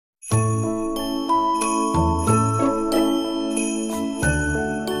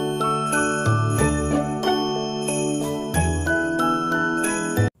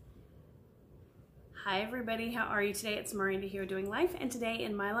everybody, how are you today? It's Miranda here doing life, and today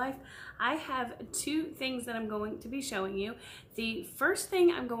in my life I have two things that I'm going to be showing you. The first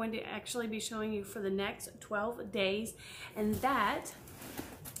thing I'm going to actually be showing you for the next 12 days, and that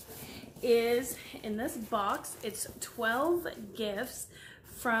is in this box. It's 12 gifts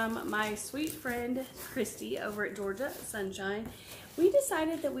from my sweet friend Kristy over at Georgia Sunshine. We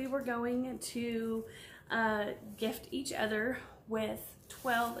decided that we were going to gift each other with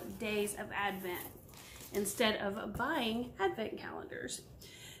 12 days of Advent instead of buying Advent calendars.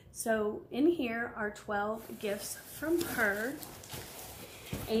 So in here are 12 gifts from her,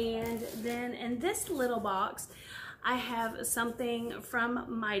 and then in this little box I have something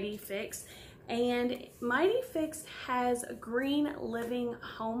from Mighty Fix. And Mighty Fix has green living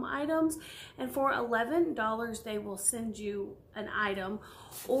home items, and for $11 they will send you an item,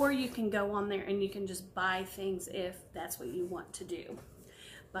 or you can go on there and you can just buy things if that's what you want to do.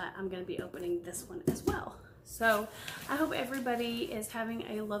 But I'm going to be opening this one as well. So I hope everybody is having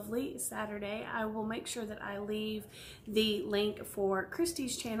a lovely Saturday. I will make sure that I leave the link for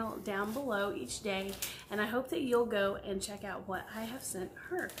Kristy's channel down below each day, and I hope that you'll go and check out what I have sent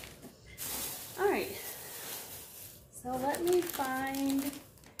her. Alright, so let me find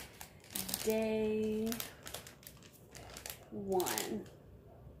day 1.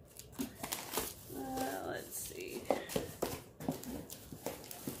 Let's see.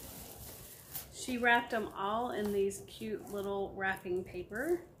 She wrapped them all in these cute little wrapping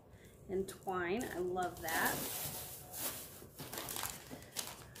paper and twine. I love that.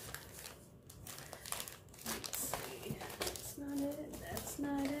 Let's see. That's not it. That's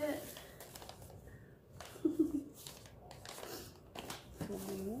not it.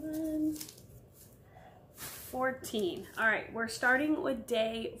 21, 14. All right, we're starting with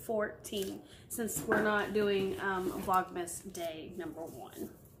day 14 since we're not doing Vlogmas day number 1.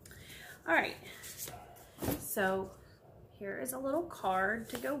 All right, so here is a little card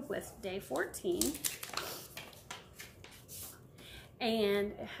to go with day 14,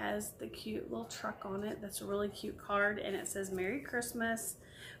 and it has the cute little truck on it. That's a really cute card, and it says Merry Christmas.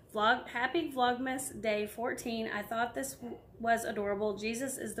 Happy Vlogmas day 14. I thought this was adorable.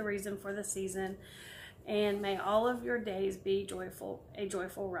 Jesus is the reason for the season, and may all of your days be joyful, a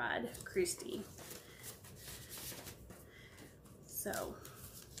joyful ride, Kristy. So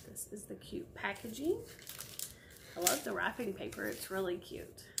this is the cute packaging. I love the wrapping paper. It's really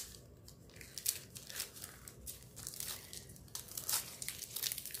cute.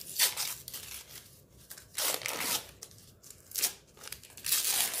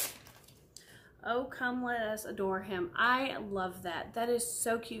 Oh, come let us adore him. I love that. That is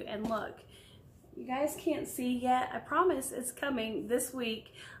so cute. And look, you guys can't see yet. I promise it's coming this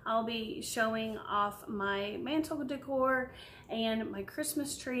week. I'll be showing off my mantle decor and my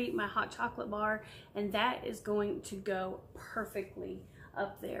Christmas tree, my hot chocolate bar, and that is going to go perfectly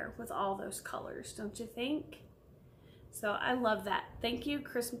up there with all those colors, don't you think? So I love that. Thank you,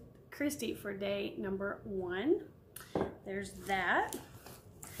 Kristy, for day number 1. There's that.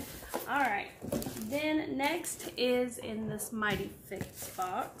 All right, then next is in this Mighty Fix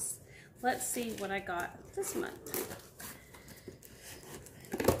box. Let's see what I got this month.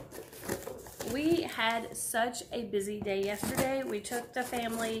 We had such a busy day yesterday. We took the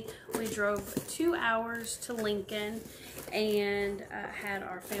family, we drove 2 hours to Lincoln and had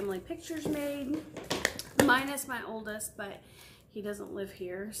our family pictures made, minus my oldest, but he doesn't live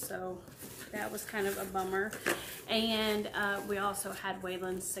here, so that was kind of a bummer. And we also had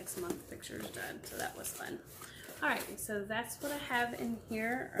Waylon's 6-month pictures done, so that was fun. All right, so that's what I have in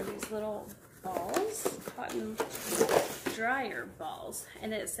here are these little balls, cotton dryer balls.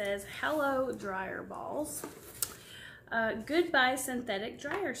 And it says, hello dryer balls. Goodbye synthetic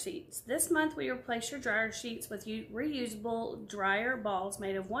dryer sheets. This month we replace your dryer sheets with reusable dryer balls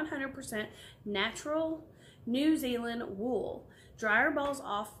made of 100% natural New Zealand wool. Dryer balls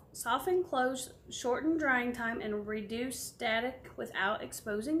soften clothes, shorten drying time, and reduce static without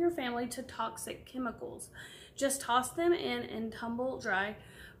exposing your family to toxic chemicals. Just toss them in and tumble dry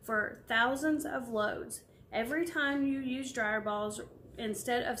for thousands of loads. Every time you use dryer balls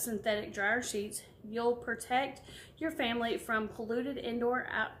instead of synthetic dryer sheets, you'll protect your family from polluted indoor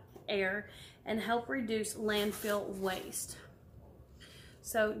air and help reduce landfill waste.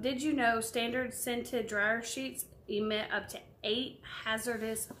 So, did you know standard scented dryer sheets emit up to 8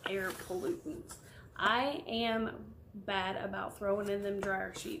 hazardous air pollutants? I am bad about throwing in them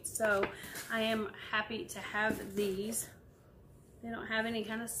dryer sheets, so I am happy to have these. They don't have any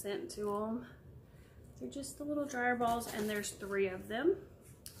kind of scent to them. They're just the little dryer balls, and there's 3 of them.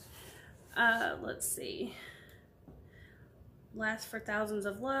 Let's see. lasts for thousands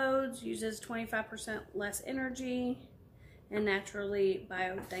of loads, uses 25% less energy, and naturally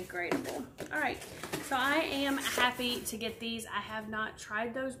biodegradable. All right, so I am happy to get these. I have not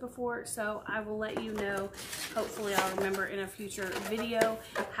tried those before, so I will let you know. Hopefully I'll remember in a future video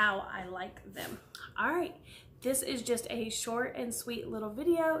how I like them. All right, this is just a short and sweet little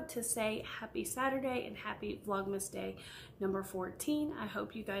video to say happy Saturday and happy Vlogmas Day number 14. I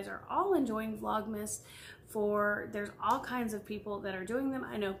hope you guys are all enjoying Vlogmas. There's all kinds of people that are doing them.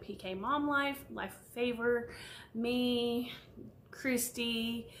 I know PK Mom Life, Life of Favor, me,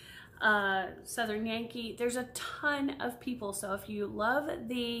 Kristy, Southern Yankee. There's a ton of people. So if you love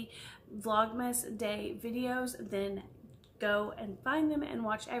the Vlogmas Day videos, then go and find them and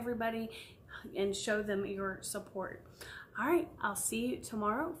watch everybody and show them your support. All right, I'll see you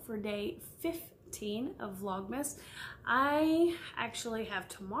tomorrow for day 15 of Vlogmas. I actually have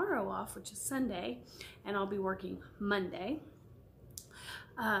tomorrow off, which is Sunday, and I'll be working Monday.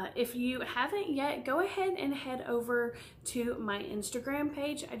 If you haven't yet, go ahead and head over to my Instagram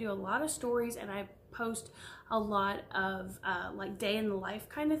page. I do a lot of stories and I post a lot of like day in the life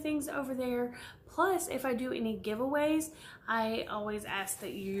kind of things over there. Plus, if I do any giveaways, I always ask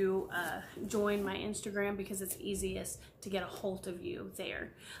that you join my Instagram because it's easiest to get a hold of you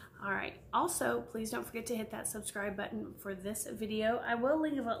there. All right, also, please don't forget to hit that subscribe button for this video. I will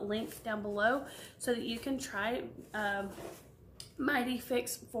leave a link down below so that you can try Mighty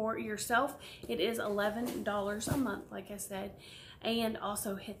Fix for yourself. It is $11 a month, like I said, and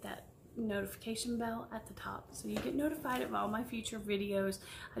also hit that notification bell at the top so you get notified of all my future videos.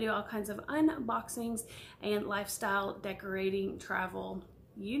 I do all kinds of unboxings and lifestyle, decorating, travel,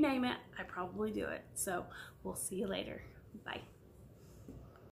 you name it, I probably do it. So we'll see you later. Bye.